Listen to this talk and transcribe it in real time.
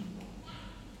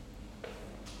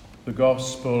The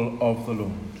Gospel of the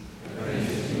Lord.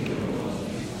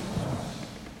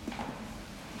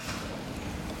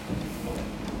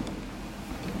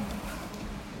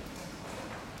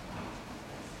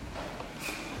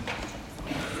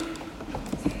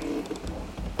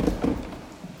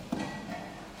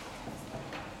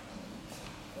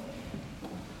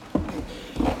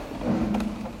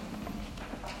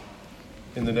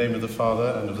 In the name of the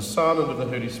Father, and of the Son, and of the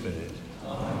Holy Spirit.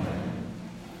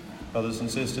 Brothers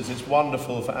and sisters, it's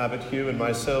wonderful for Abbot Hugh and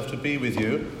myself to be with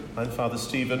you. I'm Father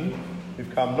Stephen. We've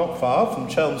come not far from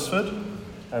Chelmsford,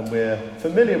 and we're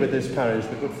familiar with this parish.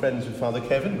 We're good friends with Father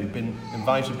Kevin. We've been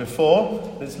invited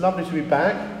before. It's lovely to be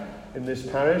back in this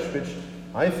parish, which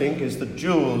I think is the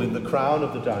jewel in the crown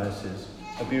of the diocese.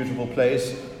 A beautiful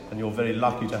place, and you're very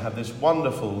lucky to have this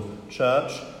wonderful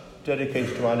church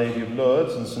dedicated to Our Lady of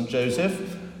Lourdes and St.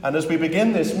 Joseph. And as we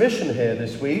begin this mission here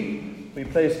this week, we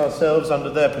place ourselves under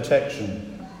their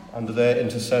protection, under their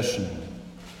intercession.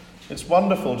 It's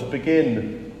wonderful to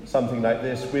begin something like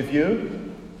this with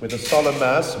you, with a solemn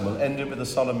mass, and we'll end it with a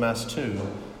solemn mass too.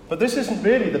 But this isn't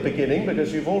really the beginning,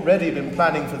 because you've already been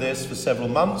planning for this for several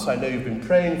months. I know you've been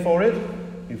praying for it.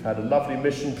 You've had a lovely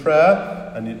mission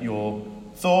prayer, and your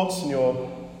thoughts and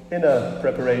your inner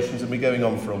preparations have been going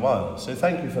on for a while. So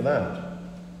thank you for that.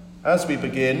 As we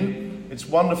begin, it's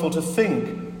wonderful to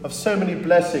think of so many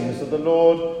blessings that the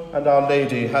Lord and Our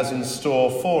Lady has in store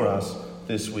for us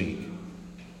this week.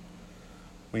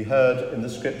 We heard in the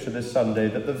scripture this Sunday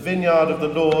that the vineyard of the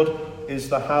Lord is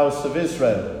the house of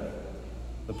Israel.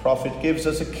 The prophet gives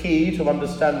us a key to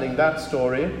understanding that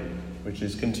story, which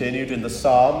is continued in the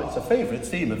psalm. It's a favourite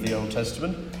theme of the Old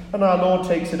Testament, and our Lord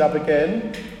takes it up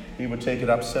again. He would take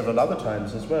it up several other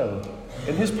times as well,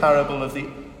 in his parable of the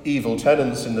evil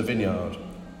tenants in the vineyard.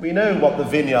 We know what the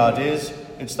vineyard is.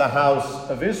 It's the house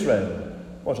of Israel.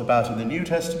 What about in the New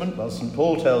Testament? Well, St.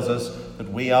 Paul tells us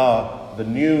that we are the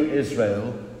new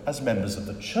Israel as members of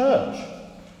the church.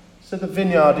 So the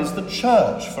vineyard is the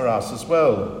church for us as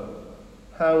well.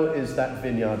 How is that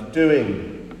vineyard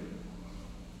doing?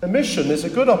 The mission is a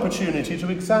good opportunity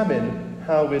to examine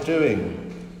how we're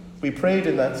doing. We prayed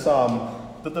in that psalm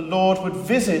that the Lord would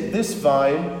visit this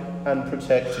vine and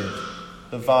protect it,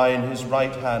 the vine his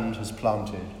right hand has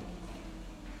planted.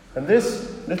 And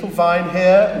this little vine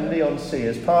here in Leigh-on-Sea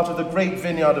is part of the great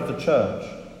vineyard of the church.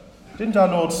 Didn't our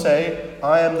Lord say,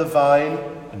 I am the vine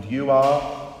and you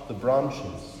are the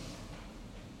branches?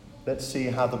 Let's see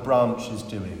how the branch is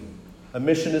doing. A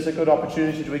mission is a good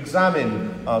opportunity to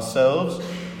examine ourselves,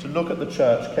 to look at the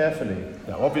church carefully.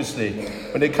 Now, obviously,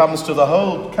 when it comes to the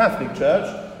whole Catholic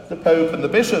Church, the Pope and the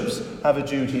bishops have a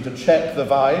duty to check the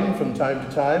vine from time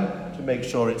to time to make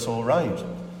sure it's all right.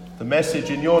 The message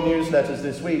in your newsletters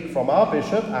this week from our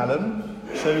Bishop, Alan,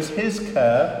 shows his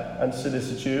care and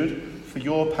solicitude for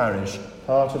your parish,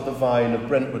 part of the vine of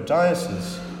Brentwood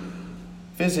Diocese.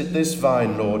 Visit this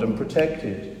vine, Lord, and protect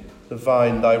it, the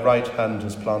vine thy right hand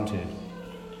has planted.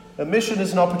 A mission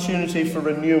is an opportunity for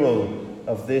renewal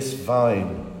of this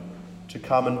vine, to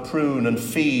come and prune and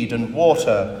feed and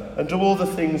water and do all the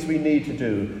things we need to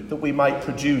do that we might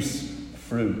produce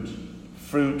fruit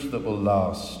that will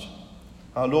last.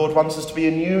 Our Lord wants us to be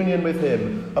in union with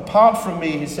him. Apart from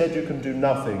me, he said, you can do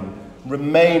nothing.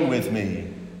 Remain with me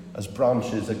as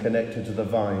branches are connected to the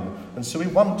vine. And so we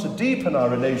want to deepen our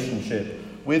relationship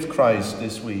with Christ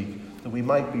this week, that we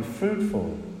might be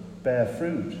fruitful, bear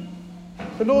fruit.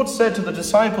 The Lord said to the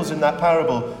disciples in that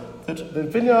parable that the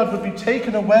vineyard would be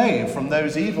taken away from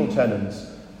those evil tenants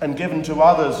and given to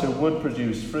others who would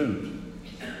produce fruit.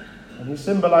 And he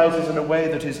symbolizes in a way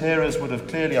that his hearers would have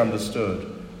clearly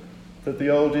understood that the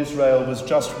old Israel was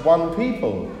just one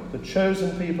people, the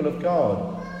chosen people of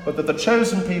God, but that the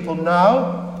chosen people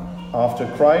now, after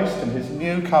Christ and his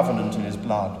new covenant in his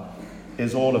blood,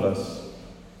 is all of us.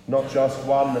 Not just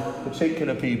one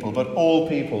particular people, but all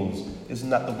peoples. Isn't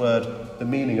that the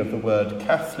meaning of the word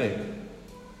Catholic?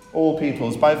 All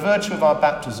peoples, by virtue of our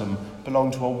baptism, belong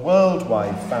to a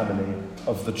worldwide family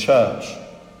of the church,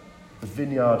 the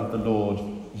vineyard of the Lord,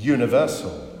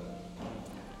 universal.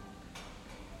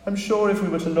 I'm sure if we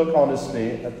were to look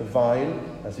honestly at the vine,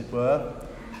 as it were,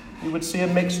 you would see a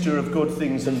mixture of good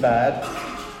things and bad,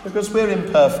 because we're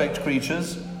imperfect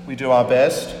creatures. We do our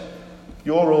best.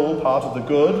 You're all part of the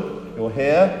good. You're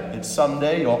here. It's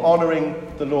Sunday. You're honouring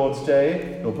the Lord's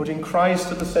Day. You're putting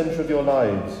Christ at the centre of your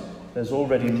lives. There's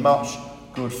already much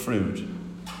good fruit.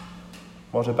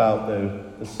 What about, though,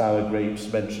 the sour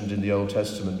grapes mentioned in the Old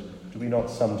Testament? Do we not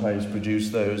sometimes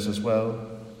produce those as well?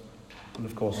 And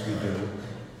of course we do.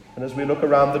 And as we look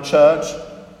around the church,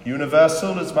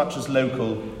 universal as much as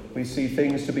local, we see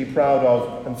things to be proud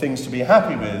of and things to be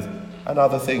happy with. and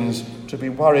other things to be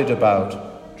worried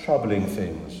about, troubling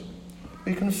things.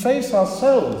 We can face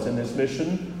ourselves in this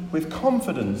mission with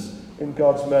confidence in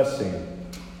God's mercy.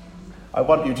 I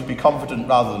want you to be confident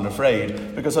rather than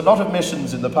afraid, because a lot of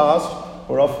missions in the past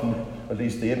were often, at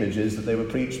least the image is, that they were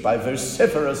preached by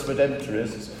vociferous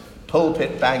redemptorists,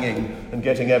 pulpit banging and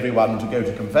getting everyone to go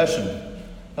to confession.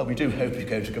 Well, we do hope you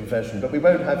go to confession, but we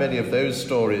won't have any of those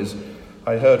stories.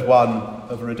 I heard one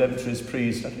of a redemptorist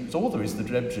priest. I think it's all there is the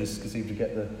redemptorists seem to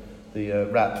get the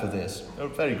rap for this. A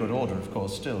very good order, of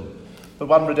course, still. But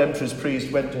one redemptorist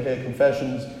priest went to hear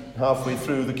confessions. Halfway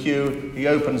through the queue, he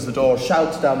opens the door,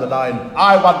 shouts down the line,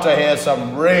 "I want to hear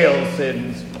some real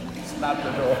sins." Slam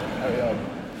the door, carry on.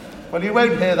 Well, you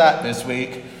won't hear that this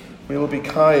week. We will be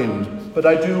kind. But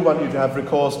I do want you to have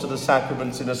recourse to the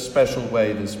sacraments in a special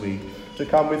way this week, to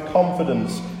come with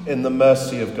confidence in the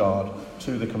mercy of God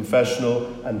to the confessional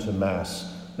and to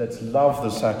Mass. Let's love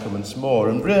the sacraments more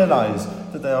and realise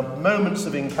that they are moments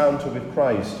of encounter with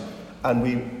Christ, and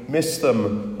we miss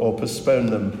them or postpone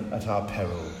them at our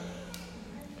peril.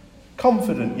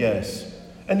 Confident, yes,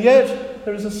 and yet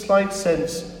there is a slight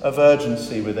sense of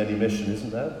urgency with any mission,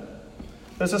 isn't there?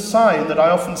 There's a sign that I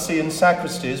often see in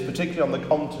sacristies, particularly on the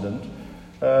continent,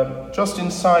 just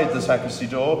inside the sacristy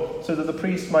door, so that the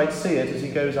priest might see it as he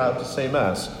goes out to say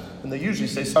Mass. And they usually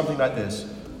say something like this: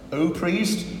 "O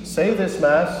priest, say this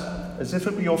Mass as if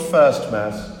it were your first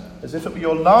Mass, as if it were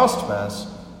your last Mass,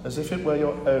 as if it were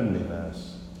your only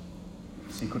Mass.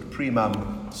 Sicut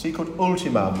primam, sicut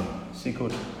ultimam,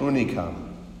 sicut unicam."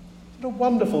 What a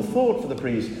wonderful thought for the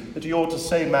priest, that he ought to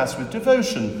say Mass with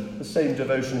devotion, the same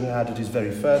devotion he had at his very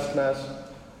first Mass,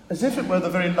 as if it were the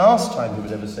very last time he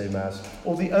would ever say Mass,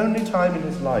 or the only time in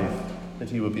his life that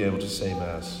he would be able to say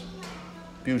Mass.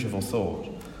 Beautiful thought.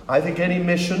 I think any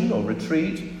mission or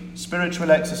retreat, spiritual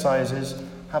exercises,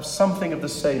 have something of the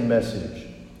same message.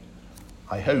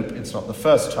 I hope it's not the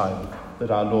first time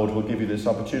that our Lord will give you this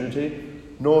opportunity,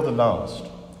 nor the last.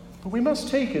 But we must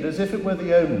take it as if it were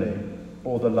the only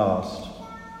or the last.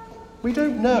 We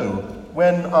don't know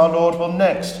when our Lord will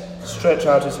next stretch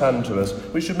out his hand to us.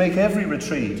 We should make every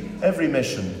retreat, every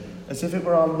mission, as if it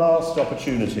were our last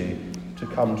opportunity to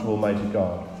come to Almighty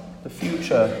God. The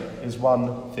future is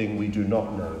one thing we do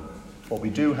not know. What we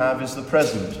do have is the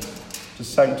present, to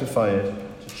sanctify it,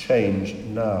 to change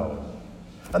now.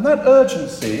 And that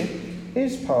urgency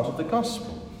is part of the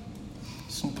gospel.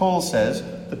 St. Paul says,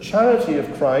 the charity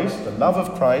of Christ, the love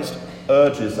of Christ,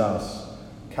 urges us.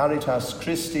 Caritas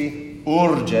Christi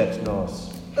urget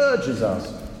nos, urges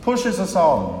us, pushes us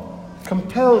on,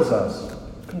 compels us,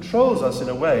 controls us in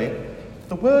a way.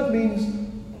 The word means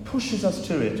pushes us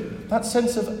to it. That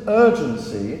sense of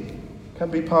urgency can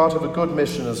be part of a good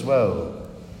mission as well.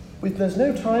 There's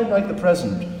no time like the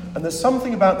present, and there's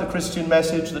something about the Christian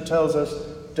message that tells us,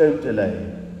 don't delay.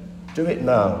 Do it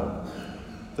now.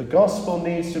 The gospel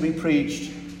needs to be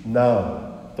preached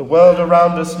now. The world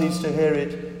around us needs to hear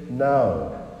it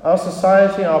now. Our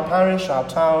society, our parish, our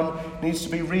town needs to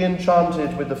be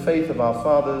re-enchanted with the faith of our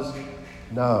fathers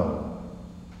now.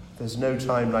 There's no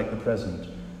time like the present.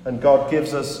 And God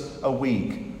gives us a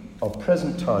week of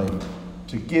present time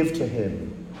to give to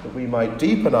him, that we might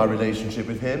deepen our relationship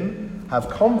with him, have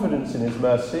confidence in his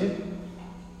mercy,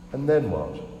 and then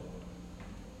what?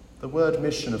 The word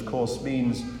mission, of course,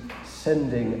 means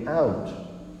sending out,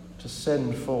 to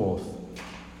send forth.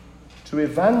 To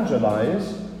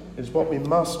evangelize is what we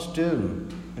must do.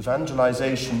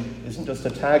 Evangelization isn't just a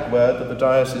tag word that the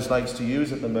diocese likes to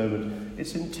use at the moment.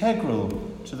 It's integral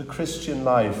to the Christian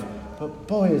life, but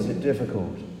boy is it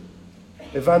difficult.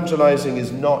 Evangelizing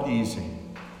is not easy.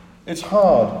 It's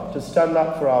hard to stand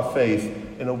up for our faith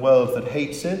in a world that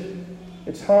hates it.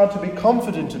 It's hard to be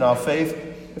confident in our faith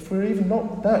if we're even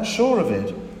not that sure of it,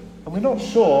 and we're not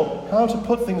sure how to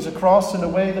put things across in a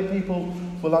way that people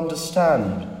will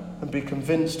understand and be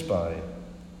convinced by.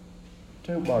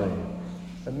 Don't worry.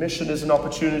 A mission is an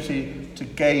opportunity to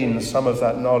gain some of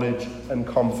that knowledge and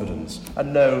confidence.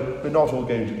 And no, we're not all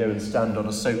going to go and stand on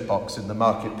a soapbox in the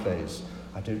marketplace.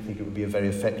 I don't think it would be a very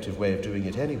effective way of doing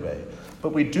it anyway.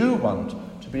 But we do want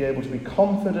to be able to be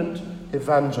confident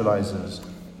evangelizers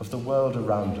of the world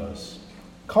around us.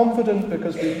 Confident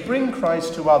because we bring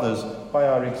Christ to others by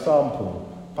our example,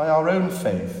 by our own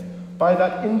faith, by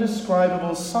that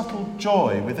indescribable subtle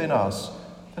joy within us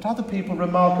that other people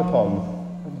remark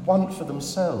upon and want for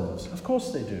themselves. Of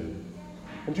course they do.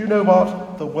 And you know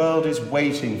what? The world is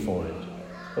waiting for it.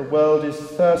 The world is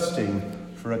thirsting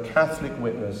for a Catholic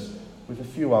witness with a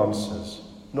few answers.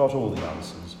 Not all the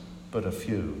answers, but a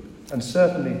few. And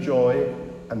certainly joy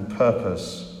and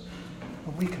purpose.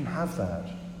 And we can have that.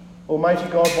 Almighty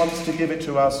God wants to give it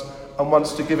to us and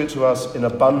wants to give it to us in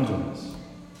abundance.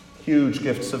 Huge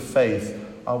gifts of faith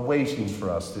are waiting for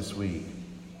us this week.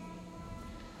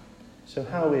 So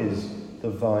how is the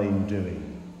vine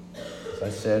doing? As I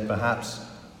said, perhaps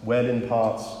well in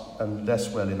parts and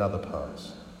less well in other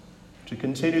parts. To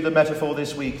continue the metaphor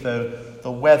this week, though,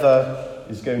 the weather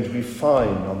is going to be fine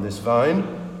on this vine.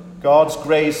 God's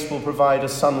grace will provide a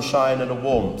sunshine and a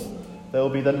warmth. There will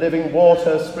be the living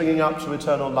water springing up to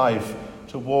eternal life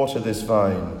to water this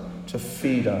vine, to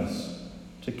feed us,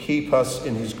 to keep us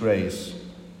in his grace.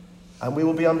 And we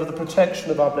will be under the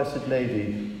protection of our Blessed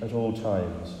Lady at all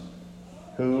times,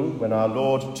 who, when our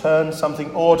Lord turned something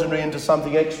ordinary into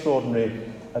something extraordinary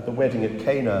at the wedding at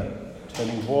Cana,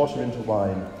 turning water into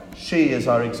wine, she is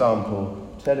our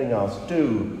example, telling us,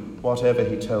 do whatever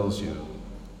he tells you.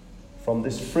 From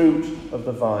this fruit of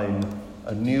the vine,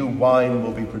 a new wine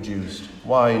will be produced,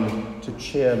 wine to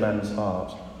cheer man's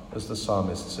heart, as the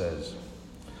psalmist says.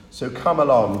 So come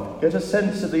along, get a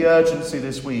sense of the urgency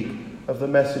this week of the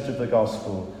message of the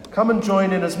gospel. Come and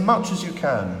join in as much as you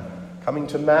can, coming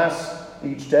to Mass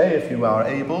each day if you are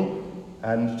able,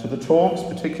 and to the talks,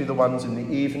 particularly the ones in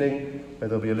the evening, where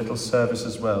there'll be a little service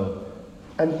as well.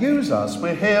 And use us.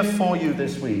 We're here for you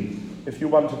this week. If you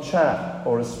want a chat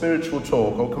or a spiritual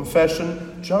talk or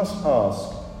confession, just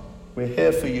ask. We're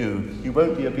here for you. You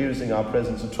won't be abusing our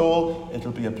presence at all.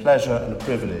 It'll be a pleasure and a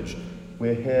privilege.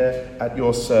 We're here at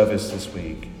your service this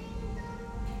week.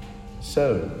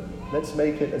 So, let's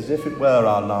make it as if it were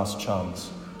our last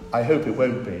chance. I hope it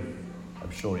won't be.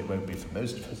 I'm sure it won't be for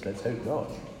most of us. Let's hope not.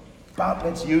 But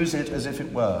let's use it as if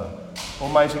it were.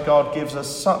 Almighty God gives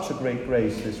us such a great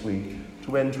grace this week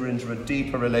to enter into a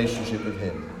deeper relationship with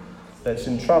him. Let's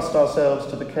entrust ourselves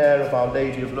to the care of Our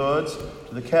Lady of Lourdes,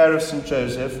 to the care of St.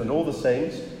 Joseph and all the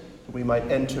saints, that we might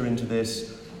enter into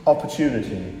this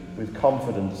opportunity with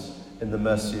confidence in the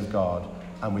mercy of God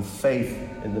and with faith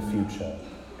in the future.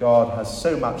 God has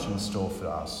so much in store for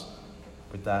us.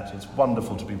 With that, it's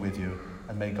wonderful to be with you,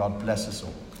 and may God bless us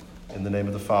all. In the name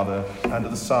of the Father, and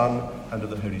of the Son, and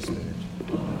of the Holy Spirit.